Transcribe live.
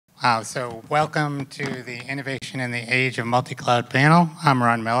So welcome to the Innovation in the Age of Multi-Cloud panel. I'm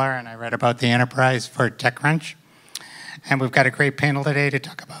Ron Miller, and I read about the enterprise for TechCrunch. And we've got a great panel today to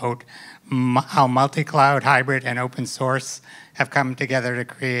talk about how multi-cloud, hybrid, and open source have come together to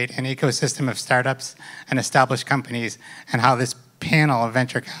create an ecosystem of startups and established companies, and how this panel of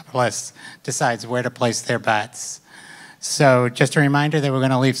venture capitalists decides where to place their bets. So just a reminder that we're going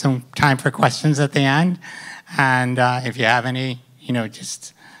to leave some time for questions at the end. And if you have any,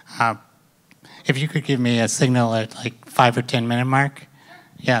 just if you could give me a signal at like 5 or 10 minute mark.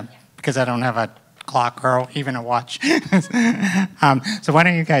 Yeah, because I don't have a clock or even a watch. So why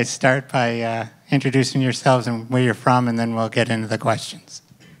don't you guys start by introducing yourselves and where you're from, and then we'll get into the questions.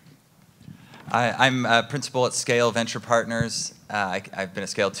 I'm a principal at Scale Venture Partners. I've been at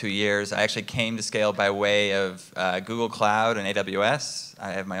Scale 2 years. I actually came to Scale by way of Google Cloud and AWS.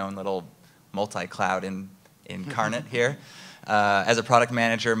 I have my own little multi-cloud incarnate here. As a product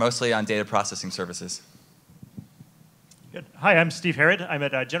manager, mostly on data processing services. Good. Hi, I'm Steve Herod. I'm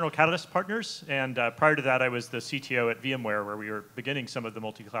at General Catalyst Partners, and prior to that, I was the CTO at VMware, where we were beginning some of the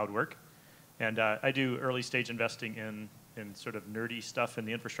multi-cloud work. And I do early stage investing in sort of nerdy stuff in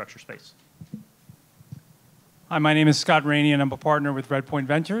the infrastructure space. Hi, my name is Scott Rainey, and I'm a partner with Redpoint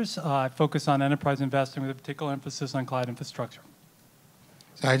Ventures. I focus on enterprise investing with a particular emphasis on cloud infrastructure.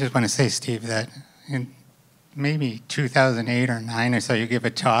 So I just want to say, Steve, that in maybe 2008 or 9 or so, you gave a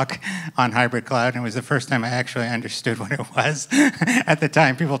talk on hybrid cloud, and it was the first time I actually understood what it was. At the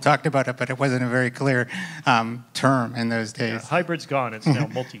time, people talked about it, but it wasn't a very clear term in those days. Yeah, hybrid's gone. It's now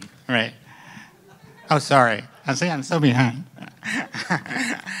multi. Right. Oh, sorry. I'm so behind.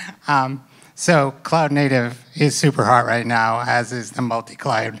 So cloud native is super hot right now, as is the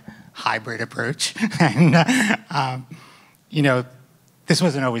multi-cloud hybrid approach. And, this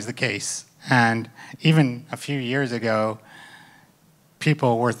wasn't always the case. And even a few years ago,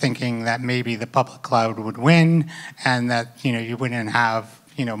 people were thinking that maybe the public cloud would win, and that you wouldn't have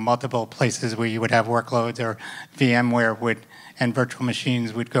multiple places where you would have workloads, or VMware and virtual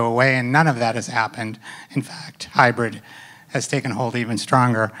machines would go away, and none of that has happened. In fact, hybrid has taken hold even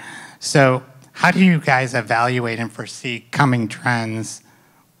stronger. So how do you guys evaluate and foresee coming trends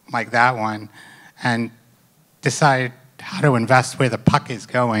like that one, and decide how to invest where the puck is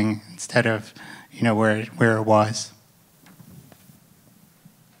going instead of where it was?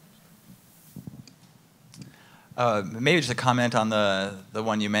 Maybe just a comment on the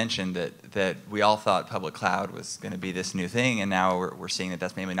one you mentioned, that we all thought public cloud was going to be this new thing, and now we're seeing that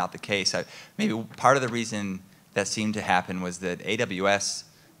that's maybe not the case. Maybe part of the reason that seemed to happen was that AWS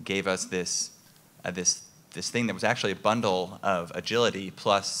gave us this thing that was actually a bundle of agility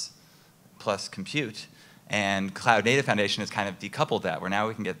plus compute. And Cloud Native Foundation has kind of decoupled that, where now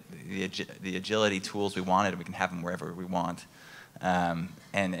we can get the agility tools we wanted, and we can have them wherever we want. And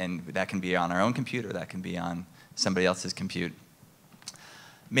that can be on our own computer, that can be on somebody else's compute.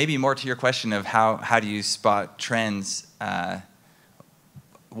 Maybe more to your question of how do you spot trends, I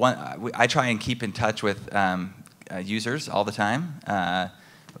try and keep in touch with users all the time.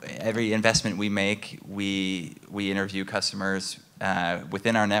 Every investment we make, we interview customers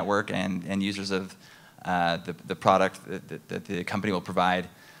within our network and users of the product that the company will provide.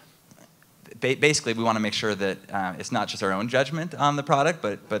 Basically, we want to make sure that it's not just our own judgment on the product,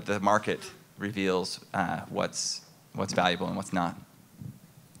 but the market reveals what's valuable and what's not.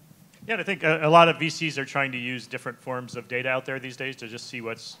 Yeah, and I think a lot of VCs are trying to use different forms of data out there these days to just see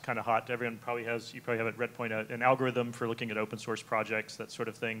what's kind of hot. Everyone probably has, you probably have at Redpoint an algorithm for looking at open source projects, that sort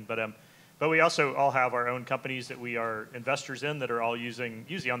of thing. But we also all have our own companies that we are investors in that are all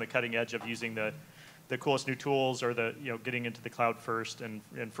usually on the cutting edge of using the coolest new tools, or getting into the cloud first. And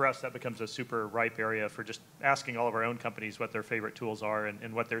for us, that becomes a super ripe area for just asking all of our own companies what their favorite tools are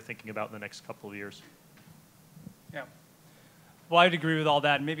and what they're thinking about in the next couple of years. Yeah. Well, I'd agree with all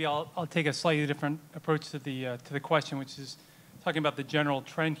that. And maybe I'll take a slightly different approach to the question, which is talking about the general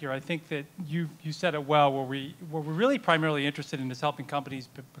trend here. I think that you said it well. What we're really primarily interested in is helping companies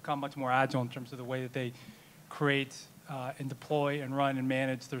become much more agile in terms of the way that they create and deploy and run and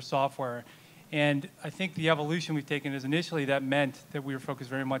manage their software. And I think the evolution we've taken is, initially that meant that we were focused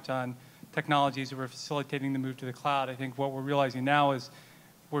very much on technologies that were facilitating the move to the cloud. I think what we're realizing now is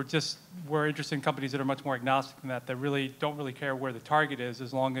we're interested in companies that are much more agnostic than that really don't really care where the target is,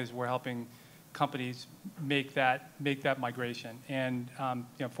 as long as we're helping companies make that migration. And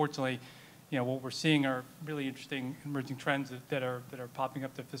fortunately, what we're seeing are really interesting emerging trends that are popping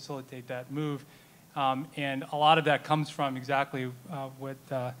up to facilitate that move. And a lot of that comes from exactly what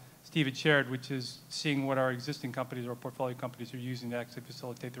Steve had shared, which is seeing what our existing companies or portfolio companies are using to actually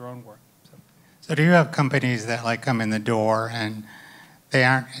facilitate their own work. So do you have companies that come in the door and they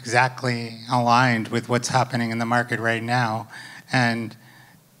aren't exactly aligned with what's happening in the market right now. And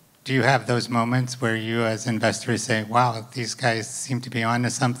do you have those moments where you as investors say, wow, these guys seem to be onto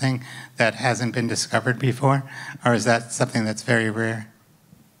something that hasn't been discovered before? Or is that something that's very rare?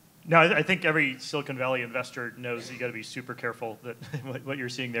 No, I think every Silicon Valley investor knows that you got to be super careful that what you're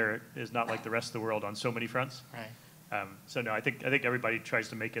seeing there is not like the rest of the world on so many fronts. Right. So no, I think everybody tries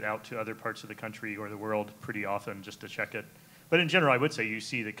to make it out to other parts of the country or the world pretty often just to check it. But in general, I would say you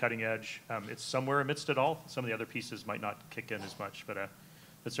see the cutting edge. It's somewhere amidst it all. Some of the other pieces might not kick in as much, but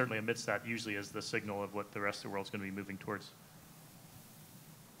certainly amidst that usually is the signal of what the rest of the world's going to be moving towards.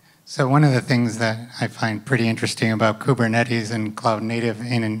 So one of the things that I find pretty interesting about Kubernetes and cloud native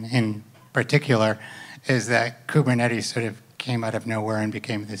in particular is that Kubernetes sort of came out of nowhere and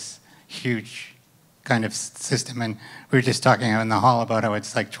became this huge kind of system. And we were just talking out in the hall about how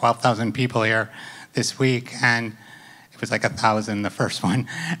it's like 12,000 people here this week, and it was like 1,000 the first one.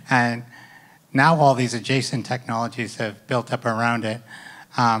 And now all these adjacent technologies have built up around it.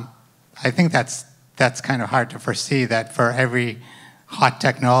 I think that's kind of hard to foresee, that for every hot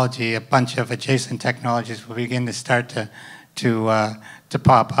technology, a bunch of adjacent technologies will begin to start to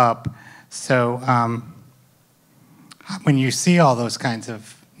pop up. So when you see all those kinds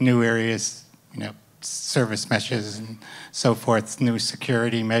of new areas, service meshes and so forth, new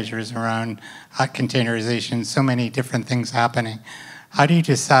security measures around containerization, so many different things happening, how do you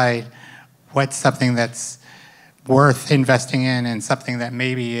decide what's something that's worth investing in and something that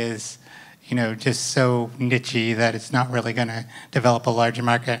maybe is just so niche-y that it's not really going to develop a larger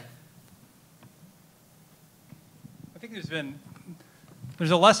market? I think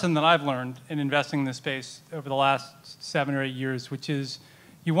there's a lesson that I've learned in investing in this space over the last 7 or 8 years, which is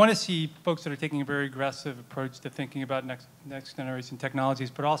you want to see folks that are taking a very aggressive approach to thinking about next generation technologies,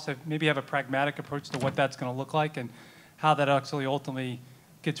 but also maybe have a pragmatic approach to what that's going to look like and how that actually ultimately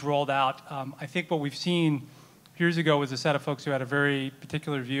gets rolled out. I think what we've seen years ago was a set of folks who had a very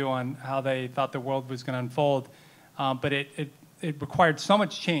particular view on how they thought the world was going to unfold, but it required so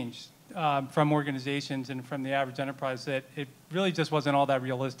much change from organizations and from the average enterprise that it really just wasn't all that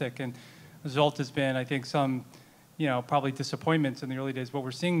realistic. And the result has been, I think, some probably disappointments in the early days. What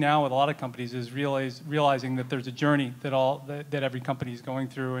we're seeing now with a lot of companies is realizing that there's a journey that every company is going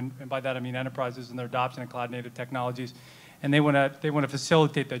through, and by that I mean enterprises and their adoption of cloud-native technologies, and they want to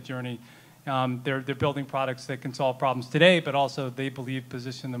facilitate that journey. They're building products that can solve problems today, but also they believe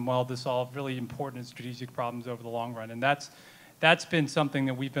position them well to solve really important and strategic problems over the long run. And that's been something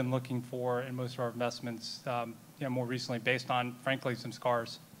that we've been looking for in most of our investments, more recently, based on, frankly, some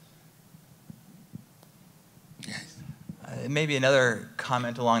scars. Maybe another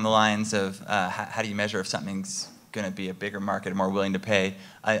comment along the lines of how do you measure if something's going to be a bigger market, more willing to pay.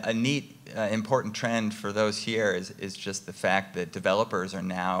 A neat, important trend for those here is just the fact that developers are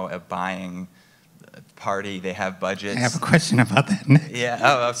now a buying party. They have budgets. I have a question about that next. Yeah.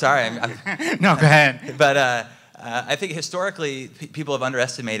 Oh, I'm sorry. No, go ahead. But I think historically people have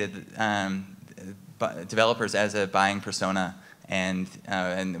underestimated developers as a buying persona.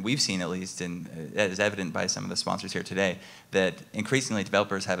 And we've seen, at least, and as evident by some of the sponsors here today, that increasingly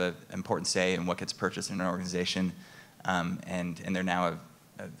developers have an important say in what gets purchased in an organization, and they're now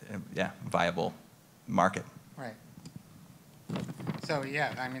a viable market. Right. So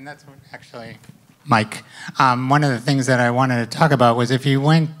yeah, I mean that's what actually, Mike. One of the things that I wanted to talk about was if you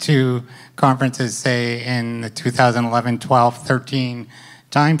went to conferences, say in the 2011, 12, 13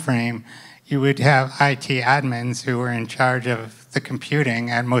 timeframe, you would have IT admins who were in charge of the computing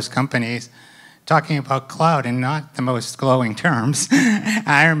at most companies talking about cloud in not the most glowing terms.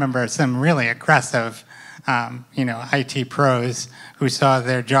 I remember some really aggressive IT pros who saw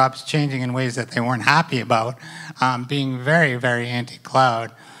their jobs changing in ways that they weren't happy about, being very, very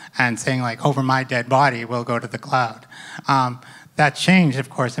anti-cloud and saying like, over my dead body, we'll go to the cloud. That changed, of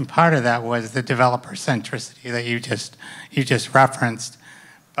course, and part of that was the developer centricity that you just referenced.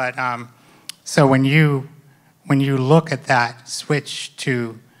 But so when you look at that switch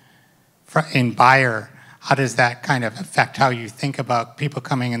to in buyer, how does that kind of affect how you think about people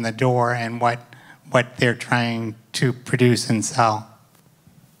coming in the door and what they're trying to produce and sell?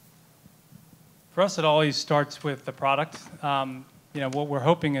 For us, it always starts with the product. What we're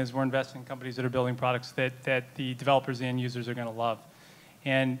hoping is we're investing in companies that are building products that the developers and users are going to love.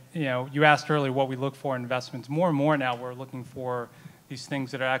 And you asked earlier what we look for in investments. More and more now, we're looking for these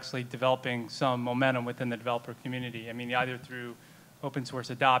things that are actually developing some momentum within the developer community. I mean, either through open source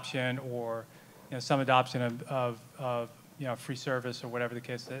adoption or some adoption of free service or whatever the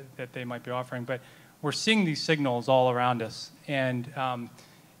case that they might be offering. But we're seeing these signals all around us, and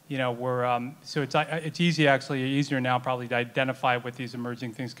so it's easier now probably to identify what these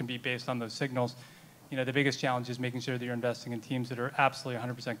emerging things can be based on those signals. The biggest challenge is making sure that you're investing in teams that are absolutely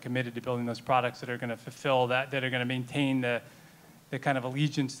 100% committed to building those products that are going to fulfill that are going to maintain the kind of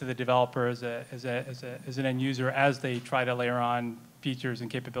allegiance to the developer as an end user as they try to layer on features and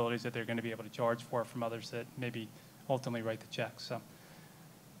capabilities that they're going to be able to charge for from others that maybe ultimately write the checks. So.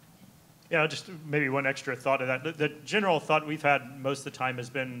 Yeah, just maybe one extra thought of that. The general thought we've had most of the time has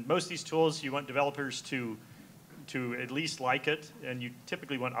been most of these tools, you want developers to at least like it, and you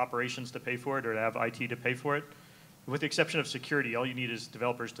typically want operations to pay for it or to have IT to pay for it. With the exception of security, all you need is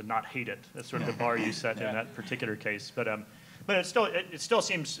developers to not hate it. That's sort of the bar you set in that particular case. But it still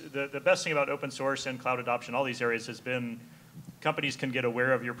seems the best thing about open source and cloud adoption, all these areas, has been companies can get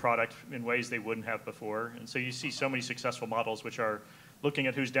aware of your product in ways they wouldn't have before. And so you see so many successful models which are looking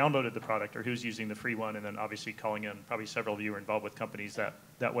at who's downloaded the product or who's using the free one, and then obviously calling in. Probably several of you are involved with companies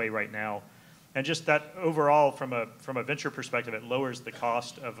that way right now. And just that overall, from a venture perspective, it lowers the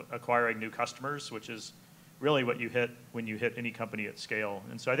cost of acquiring new customers, which is really what you hit when you hit any company at scale.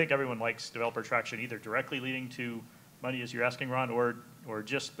 And so I think everyone likes developer traction, either directly leading to money, as you're asking, Ron, or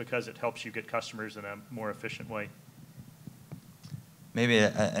just because it helps you get customers in a more efficient way. Maybe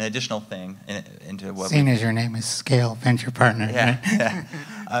an additional thing into what Seeing as your name is Scale Venture Partner. Yeah. Right?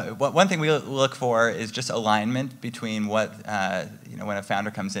 Yeah. One thing we look for is just alignment between what, when a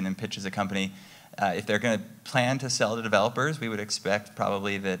founder comes in and pitches a company, if they're going to plan to sell to developers, we would expect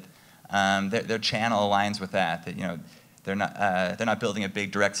probably that their channel aligns with that. That they're not building a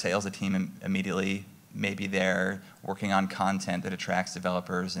big direct sales team immediately. Maybe they're working on content that attracts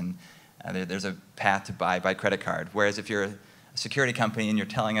developers, and there's a path to buy by credit card. Whereas if you're a security company and you're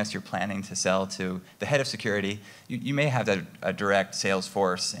telling us you're planning to sell to the head of security, you may have a direct sales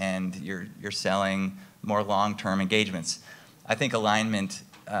force and you're selling more long-term engagements. I think alignment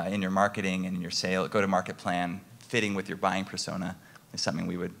in your marketing and in your go-to-market plan fitting with your buying persona is something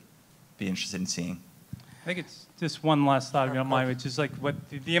we would be interested in seeing. I think it's just one last thought, if you don't mind, which is like what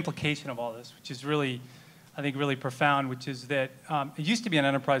the implication of all this, which is really, I think, really profound, which is that it used to be an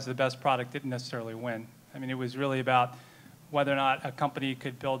enterprise, the best product didn't necessarily win. I mean, it was really about whether or not a company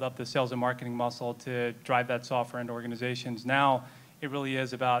could build up the sales and marketing muscle to drive that software into organizations. Now, it really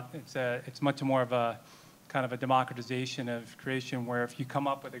is about, it's much more of a kind of a democratization of creation, where if you come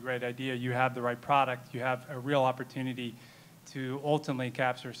up with a great idea, you have the right product, you have a real opportunity to ultimately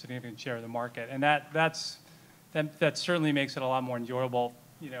capture a significant share of the market. And that certainly makes it a lot more enjoyable,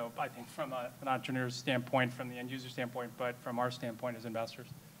 I think from an entrepreneur's standpoint, from the end user standpoint, but from our standpoint as investors.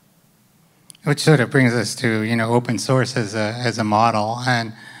 Which sort of brings us to, open source as a model,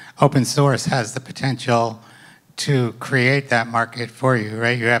 and open source has the potential to create that market for you,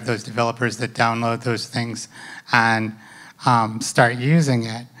 right? You have those developers that download those things and start using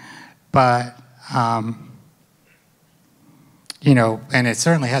it, but and it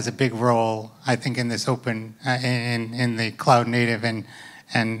certainly has a big role, I think, in this open in the cloud native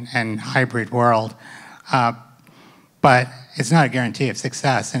and hybrid world. But it's not a guarantee of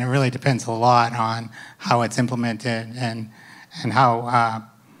success, and it really depends a lot on how it's implemented and how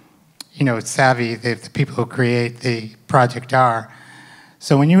savvy the people who create the project are.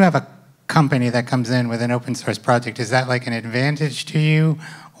 So when you have a company that comes in with an open source project, is that like an advantage to you,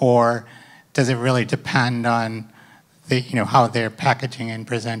 or does it really depend on how they're packaging and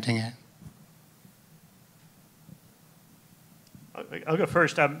presenting it? I'll go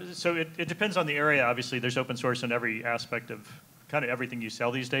first. So it depends on the area. Obviously, there's open source in every aspect of kind of everything you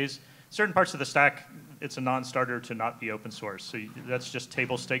sell these days. Certain parts of the stack, it's a non-starter to not be open source. So that's just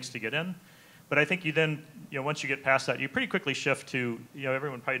table stakes to get in. But I think you then, once you get past that, you pretty quickly shift to,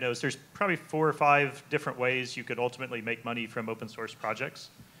 everyone probably knows, there's probably 4 or 5 different ways you could ultimately make money from open source projects,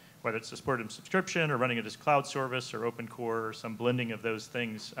 whether it's a supported subscription or running it as cloud service or open core or some blending of those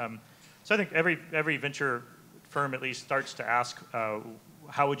things. So I think every venture firm at least starts to ask,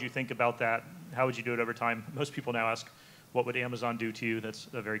 how would you think about that? How would you do it over time? Most people now ask, what would Amazon do to you? That's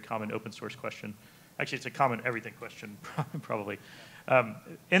a very common open source question. Actually, it's a common everything question, probably. And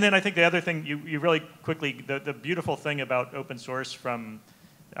then I think the other thing, you really quickly, the beautiful thing about open source from,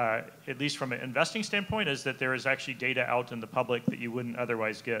 at least from an investing standpoint, is that there is actually data out in the public that you wouldn't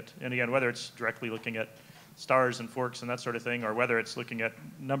otherwise get. And again, whether it's directly looking at stars and forks and that sort of thing, or whether it's looking at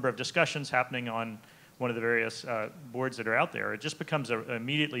number of discussions happening on one of the various boards that are out there, it just becomes an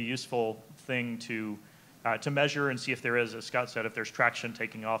immediately useful thing to measure and see if there is, as Scott said, if there's traction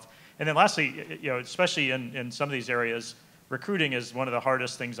taking off. And then lastly, especially in some of these areas, recruiting is one of the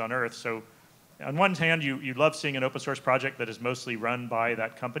hardest things on earth. So on one hand, you love seeing an open source project that is mostly run by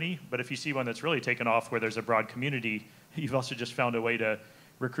that company, but if you see one that's really taken off where there's a broad community, you've also just found a way to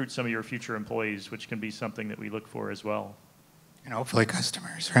recruit some of your future employees, which can be something that we look for as well. And hopefully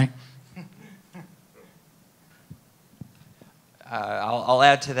customers, right? I'll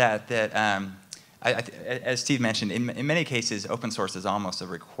add to that as Steve mentioned, in many cases, open source is almost a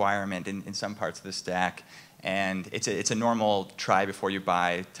requirement in some parts of the stack. And it's a normal try before you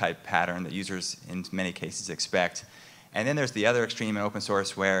buy type pattern that users in many cases expect. And then there's the other extreme in open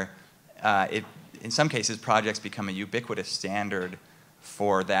source where in some cases projects become a ubiquitous standard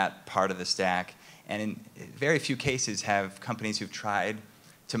for that part of the stack. And in very few cases have companies who've tried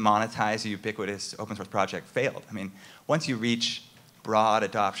to monetize a ubiquitous open source project failed. I mean, once you reach broad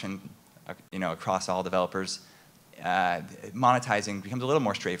adoption, across all developers, monetizing becomes a little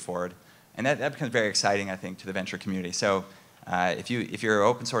more straightforward, and that becomes very exciting, I think, to the venture community. So, if your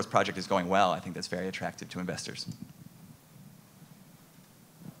open source project is going well, I think that's very attractive to investors.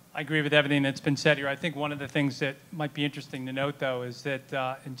 I agree with everything that's been said here. I think one of the things that might be interesting to note, though, is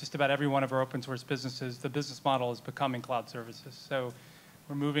that in just about every one of our open source businesses, the business model is becoming cloud services. So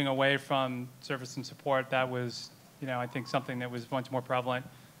we're moving away from service and support. That was, I think something that was much more prevalent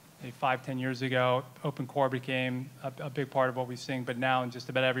 5, 10 years ago. Open core became a big part of what we're seeing, but now in just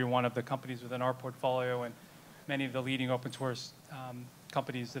about every one of the companies within our portfolio and many of the leading open source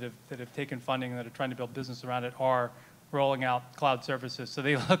companies that have taken funding and that are trying to build business around it are rolling out cloud services. So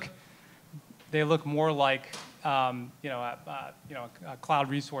they look more like a cloud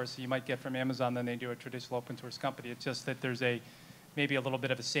resource that you might get from Amazon than they do a traditional open source company. It's just that there's maybe a little bit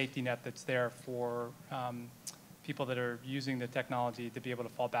of a safety net that's there for people that are using the technology to be able to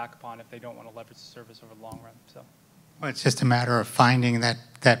fall back upon if they don't want to leverage the service over the long run. So. Well, it's just a matter of finding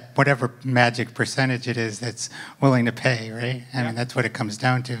that whatever magic percentage it is that's willing to pay, right? I mean, that's what it comes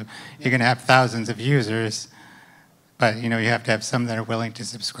down to. You're going to have thousands of users, but you have to have some that are willing to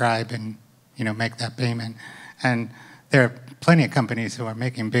subscribe and make that payment. And there are plenty of companies who are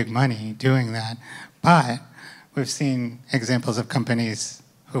making big money doing that, but we've seen examples of companies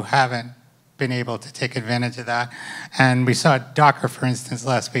who haven't been able to take advantage of that. And we saw Docker, for instance,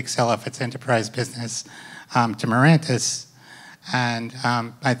 last week sell off its enterprise business to Mirantis. And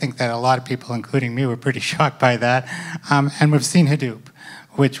I think that a lot of people, including me, were pretty shocked by that. And we've seen Hadoop,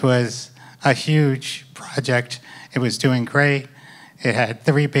 which was a huge project. It was doing great. It had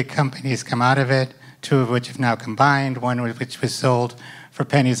 3 big companies come out of it, 2 of which have now combined, one of which was sold for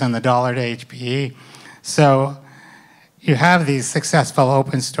pennies on the dollar to HPE. So you have these successful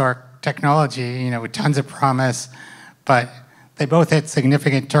open source technology, with tons of promise, but they both hit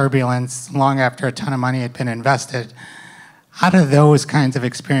significant turbulence long after a ton of money had been invested. How do those kinds of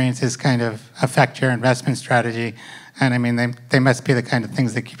experiences kind of affect your investment strategy? And I mean, they must be the kind of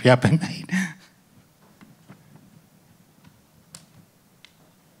things that keep you up at night.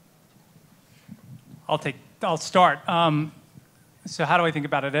 I'll start. So how do I think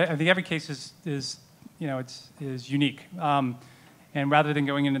about it? I think every case is unique. And rather than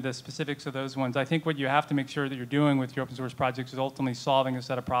going into the specifics of those ones, I think what you have to make sure that you're doing with your open source projects is ultimately solving a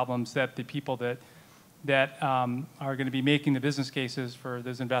set of problems that the people that are going to be making the business cases for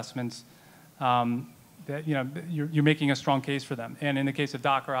those investments, that you're making a strong case for them. And in the case of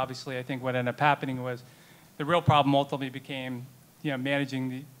Docker, obviously, I think what ended up happening was the real problem ultimately became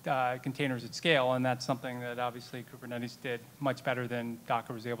managing the containers at scale, and that's something that obviously Kubernetes did much better than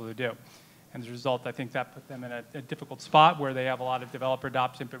Docker was able to do. And as a result, I think that put them in a difficult spot where they have a lot of developer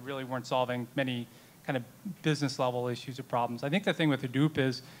adoption, but really weren't solving many kind of business level issues or problems. I think the thing with Hadoop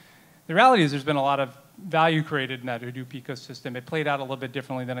is, the reality is there's been a lot of value created in that Hadoop ecosystem. It played out a little bit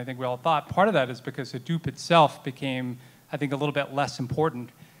differently than I think we all thought. Part of that is because Hadoop itself became, I think, a little bit less important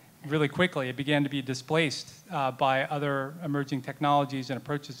really quickly. It began to be displaced by other emerging technologies and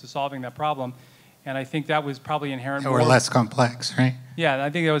approaches to solving that problem. And I think that was probably inherent. They were less complex, right? Yeah, I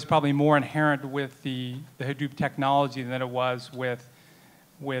think that was probably more inherent with the Hadoop technology than it was with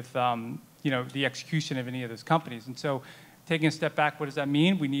the execution of any of those companies. And so, taking a step back, what does that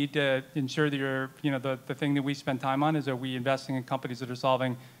mean? We need to ensure that the thing that we spend time on is, are we investing in companies that are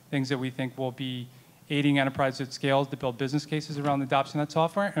solving things that we think will be aiding enterprises at scale to build business cases around the adoption of that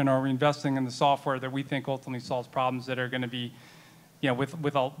software? And are we investing in the software that we think ultimately solves problems that are going to be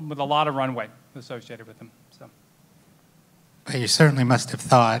with a lot of runway associated with them. So. But you certainly must have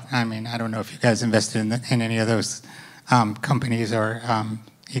thought, I mean, I don't know if you guys invested in any of those companies or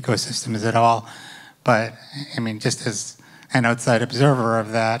ecosystems at all, but I mean, just as an outside observer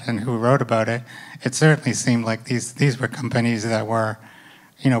of that and who wrote about it, it certainly seemed like these were companies that were,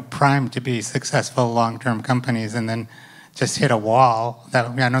 primed to be successful long-term companies and then just hit a wall that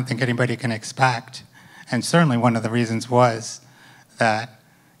I don't think anybody can expect. And certainly one of the reasons was that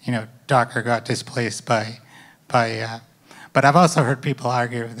Docker got displaced by But I've also heard people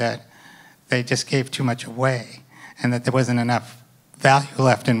argue that they just gave too much away and that there wasn't enough value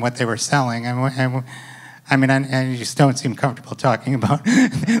left in what they were selling. And you just don't seem comfortable talking about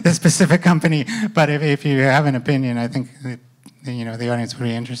the specific company, but if you have an opinion, I think that, the audience would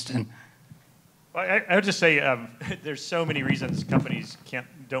be interested. Well, I would just say there's so many reasons companies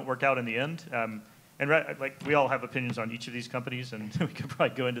don't work out in the end. Like we all have opinions on each of these companies, and we could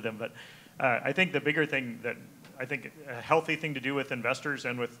probably go into them. But I think the bigger thing that I think a healthy thing to do with investors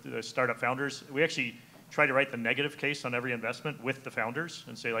and with the startup founders, we actually try to write the negative case on every investment with the founders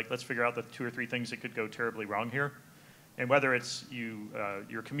and say, like, let's figure out the 2 or 3 things that could go terribly wrong here. And whether it's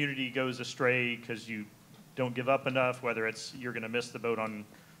your community goes astray because you don't give up enough, whether it's you're going to miss the boat on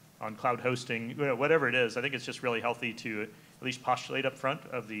cloud hosting, whatever it is, I think it's just really healthy to at least postulate up front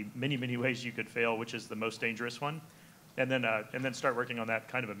of the many, many ways you could fail, which is the most dangerous one, and then start working on that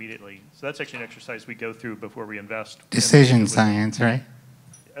kind of immediately. So that's actually an exercise we go through before we invest. Decision science, right?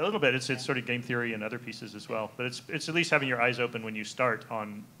 A little bit. It's sort of game theory and other pieces as well. But it's at least having your eyes open when you start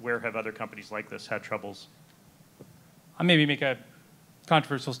on where have other companies like this had troubles. I'll maybe make a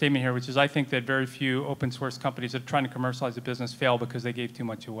controversial statement here, which is I think that very few open source companies that are trying to commercialize a business fail because they gave too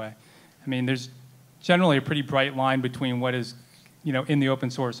much away. I mean, there's generally a pretty bright line between what is, in the open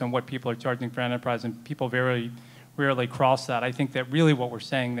source and what people are charging for enterprise, and people very rarely cross that. I think that really what we're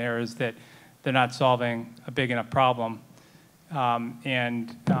saying there is that they're not solving a big enough problem.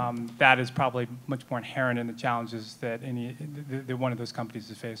 That is probably much more inherent in the challenges that that one of those companies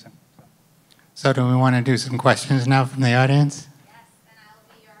is facing. So do we want to do some questions now from the audience? Yes, and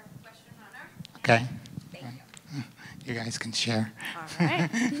I'll be your question runner. Okay. Thank you. You guys can share. All right.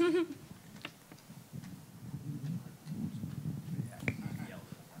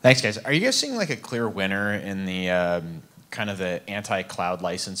 Thanks, guys. Are you guys seeing like a clear winner in the kind of the anti-cloud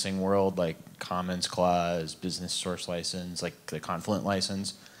licensing world, like Commons Clause, business source license, like the Confluent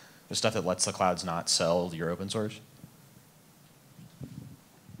license, the stuff that lets the clouds not sell your open source?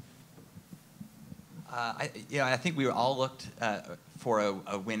 I think we all looked for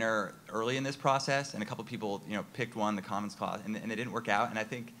a winner early in this process, and a couple people, picked one, the Commons Clause, and it didn't work out. And I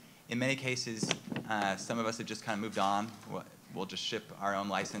think in many cases, some of us have just kind of moved on. We'll just ship our own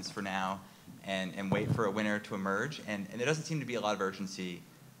license for now and wait for a winner to emerge. And there doesn't seem to be a lot of urgency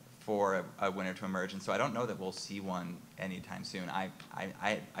for a winner to emerge. And so I don't know that we'll see one anytime soon. I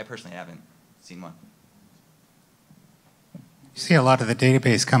personally haven't seen one. You see a lot of the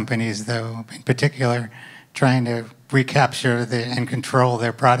database companies, though, in particular, trying to recapture and control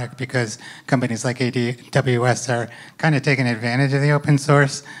their product because companies like AWS are kind of taking advantage of the open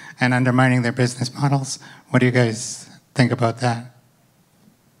source and undermining their business models. What do you guys think about that?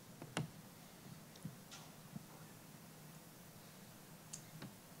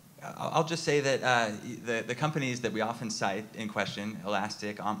 I'll just say that the companies that we often cite in question,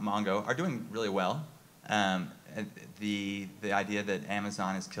 Elastic, Mongo, are doing really well. The idea that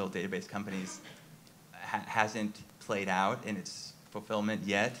Amazon has killed database companies hasn't played out in its fulfillment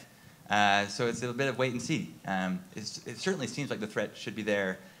yet. So it's a bit of wait and see. It certainly seems like the threat should be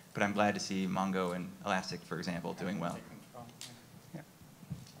there, but I'm glad to see Mongo and Elastic, for example, doing well.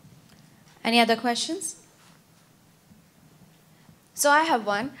 Any other questions? So I have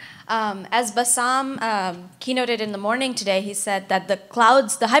one. As Bassam keynoted in the morning today, he said that the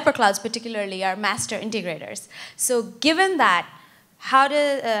clouds, the hyperclouds particularly, are master integrators. So given that, how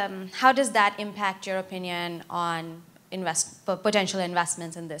does that impact your opinion on potential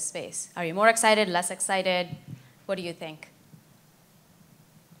investments in this space? Are you more excited, less excited? What do you think?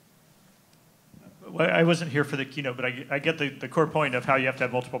 Well, I wasn't here for the keynote, but I get the core point of how you have to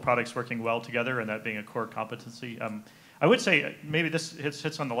have multiple products working well together and that being a core competency. I would say maybe this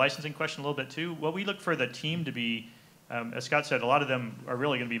hits on the licensing question a little bit too. Well, we look for the team to be, as Scott said, a lot of them are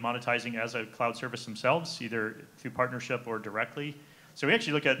really going to be monetizing as a cloud service themselves, either through partnership or directly. So we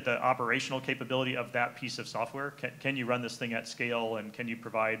actually look at the operational capability of that piece of software. Can you run this thing at scale, and can you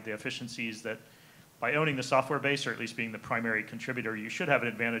provide the efficiencies that by owning the software base, or at least being the primary contributor, you should have an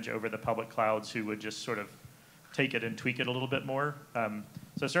advantage over the public clouds who would just sort of take it and tweak it a little bit more.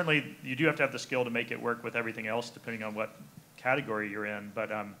 So certainly you do have to have the skill to make it work with everything else, depending on what category you're in. But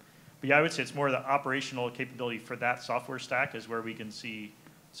yeah, I would say it's more the operational capability for that software stack is where we can see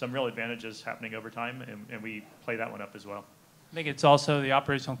some real advantages happening over time, and we play that one up as well. I think it's also the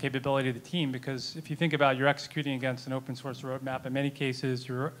operational capability of the team, because if you think about you're executing against an open source roadmap, in many cases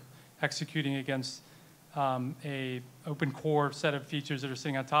you're executing against a open core set of features that are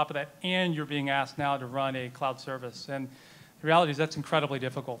sitting on top of that, and you're being asked now to run a cloud service. And the reality is that's incredibly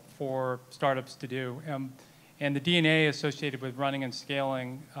difficult for startups to do. And the DNA associated with running and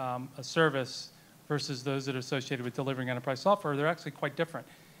scaling a service versus those that are associated with delivering enterprise software, they're actually quite different.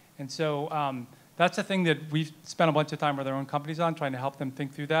 And so that's a thing that we've spent a bunch of time with our own companies on, trying to help them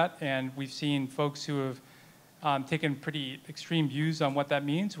think through that. And we've seen folks who have taken pretty extreme views on what that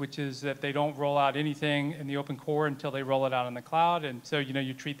means, which is that they don't roll out anything in the open core until they roll it out in the cloud. And so,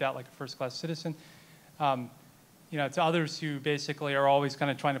 you treat that like a first-class citizen. It's others who basically are always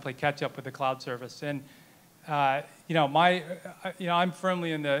kind of trying to play catch-up with the cloud service. And I'm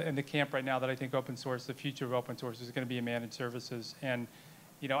firmly in the camp right now that I think open source, the future of open source, is going to be in managed services. And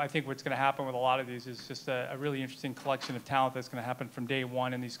I think what's going to happen with a lot of these is just a really interesting collection of talent that's going to happen from day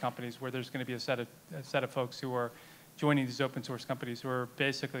one in these companies, where there's going to be a set of folks who are joining these open source companies who are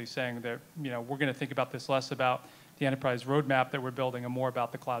basically saying that we're going to think about this less about the enterprise roadmap that we're building and more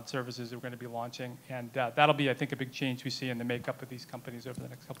about the cloud services that we're going to be launching. And that'll be, I think, a big change we see in the makeup of these companies over the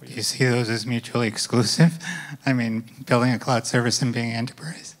next couple of years. Do you see those as mutually exclusive? I mean, building a cloud service and being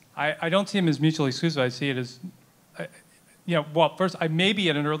enterprise? I don't see them as mutually exclusive. I see it as well, first, maybe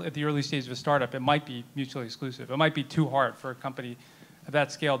at the early stage of a startup, it might be mutually exclusive. It might be too hard for a company of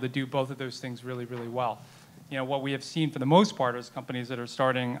that scale to do both of those things really, really well. What we have seen for the most part is companies that are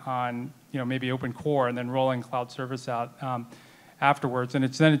starting on, maybe open core and then rolling cloud service out afterwards. And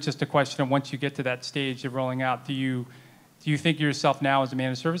it's just a question of, once you get to that stage of rolling out, do you think of yourself now as a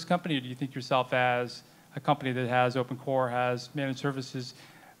managed service company, or do you think yourself as a company that has open core, has managed services?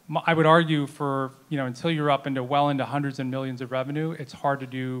 I would argue until you're up into hundreds and millions of revenue, it's hard to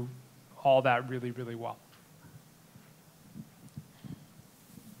do all that really, really well.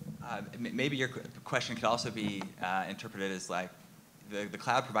 Maybe your question could also be interpreted as like the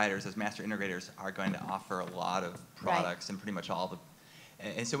cloud providers as master integrators are going to offer a lot of products and pretty much all the.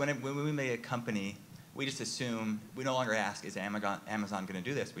 And so when we make a company, we just assume, we no longer ask, is Amazon going to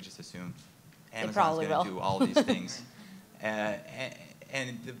do this? We just assume Amazon's going to do all these things.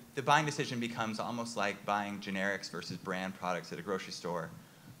 And the buying decision becomes almost like buying generics versus brand products at a grocery store.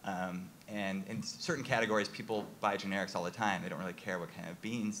 And in certain categories, people buy generics all the time. They don't really care what kind of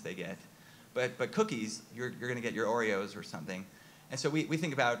beans they get. But cookies, you're going to get your Oreos or something. And so we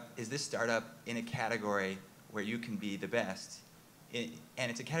think about, is this startup in a category where you can be the best? And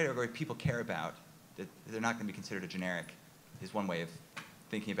it's a category people care about, that they're not going to be considered a generic, is one way of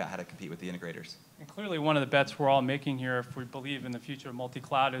thinking about how to compete with the integrators. And clearly one of the bets we're all making here, if we believe in the future of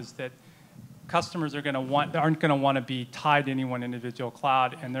multi-cloud, is that customers aren't going to want to be tied to any one individual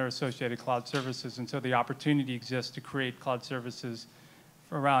cloud and their associated cloud services. And so the opportunity exists to create cloud services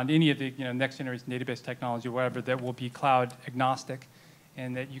around any of the next generation database technology, whatever, that will be cloud agnostic,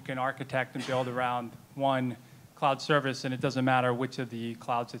 and that you can architect and build around one cloud service, and it doesn't matter which of the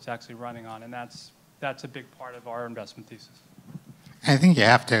clouds it's actually running on. And that's a big part of our investment thesis. I think you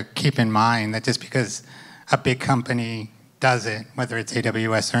have to keep in mind that just because a big company does it, whether it's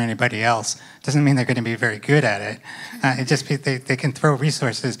AWS or anybody else, doesn't mean they're going to be very good at it. It just they can throw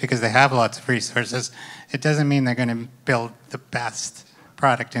resources because they have lots of resources. It doesn't mean they're going to build the best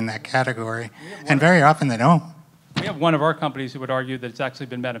product in that category. And very often they don't. We have one of our companies who would argue that it's actually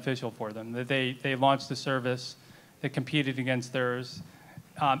been beneficial for them, that they launched a service that competed against theirs.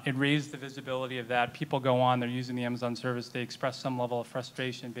 It raised the visibility of that. People go on, they're using the Amazon service, they express some level of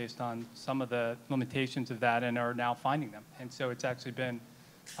frustration based on some of the limitations of that and are now finding them. And so it's actually been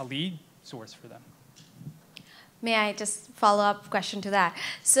a lead source for them. May I just follow up question to that?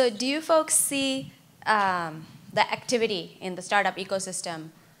 So do you folks see the activity in the startup ecosystem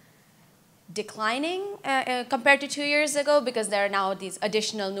declining compared to 2 years ago, because there are now these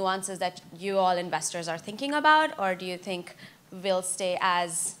additional nuances that you all investors are thinking about? Or do you think we'll stay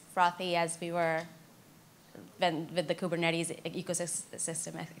as frothy as we were with the Kubernetes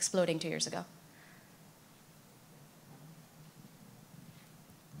ecosystem exploding 2 years ago?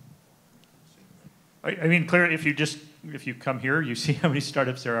 I mean, clearly, if you come here, you see how many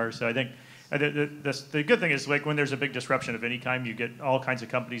startups there are. So I think the good thing is, like, when there's a big disruption of any kind, you get all kinds of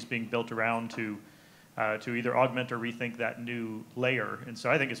companies being built around to either augment or rethink that new layer. And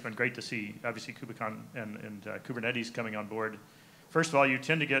so I think it's been great to see, obviously, KubeCon and Kubernetes coming on board. First of all, you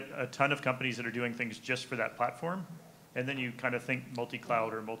tend to get a ton of companies that are doing things just for that platform, and then you kind of think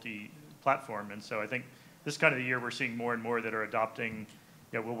multi-cloud or multi-platform. And so I think this kind of the year we're seeing more and more that are adopting,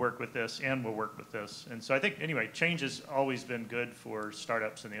 we'll work with this and we'll work with this. And so I think, anyway, change has always been good for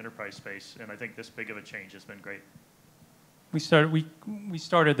startups in the enterprise space, and I think this big of a change has been great. We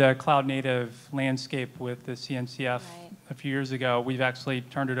started the cloud native landscape with the CNCF a few years ago. We've actually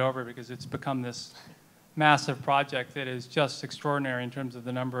turned it over because it's become this massive project that is just extraordinary in terms of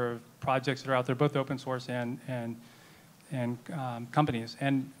the number of projects that are out there, both open source and companies.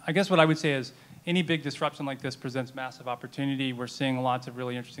 And I guess what I would say is, any big disruption like this presents massive opportunity. We're seeing lots of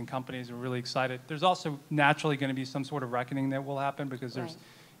really interesting companies. We're really excited. There's also naturally going to be some sort of reckoning that will happen because there's,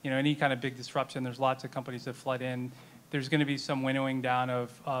 any kind of big disruption. There's lots of companies that flood in. There's going to be some winnowing down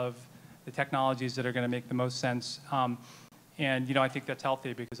of the technologies that are going to make the most sense. And I think that's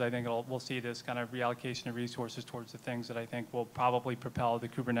healthy because I think we'll see this kind of reallocation of resources towards the things that I think will probably propel the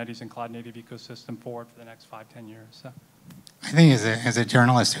Kubernetes and cloud-native ecosystem forward for the next 5-10 years. So. I think as a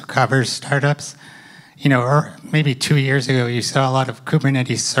journalist who covers startups, or maybe 2 years ago, you saw a lot of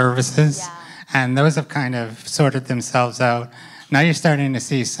Kubernetes services, and those have kind of sorted themselves out. Now you're starting to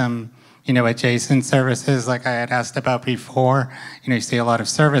see some, adjacent services like I had asked about before. You see a lot of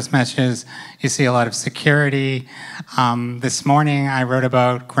service meshes, you see a lot of security. This morning I wrote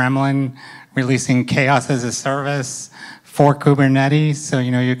about Gremlin releasing chaos as a service for Kubernetes, so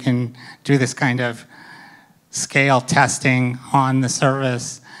you can do this kind of scale testing on the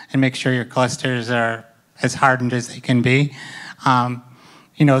service and make sure your clusters are as hardened as they can be.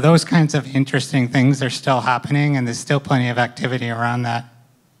 Those kinds of interesting things are still happening, and there's still plenty of activity around that.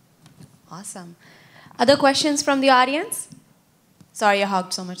 Awesome. Other questions from the audience? Sorry I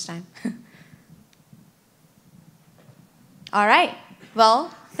hogged so much time. All right.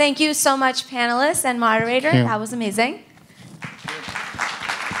 Well, thank you so much, panelists and moderator. That was amazing.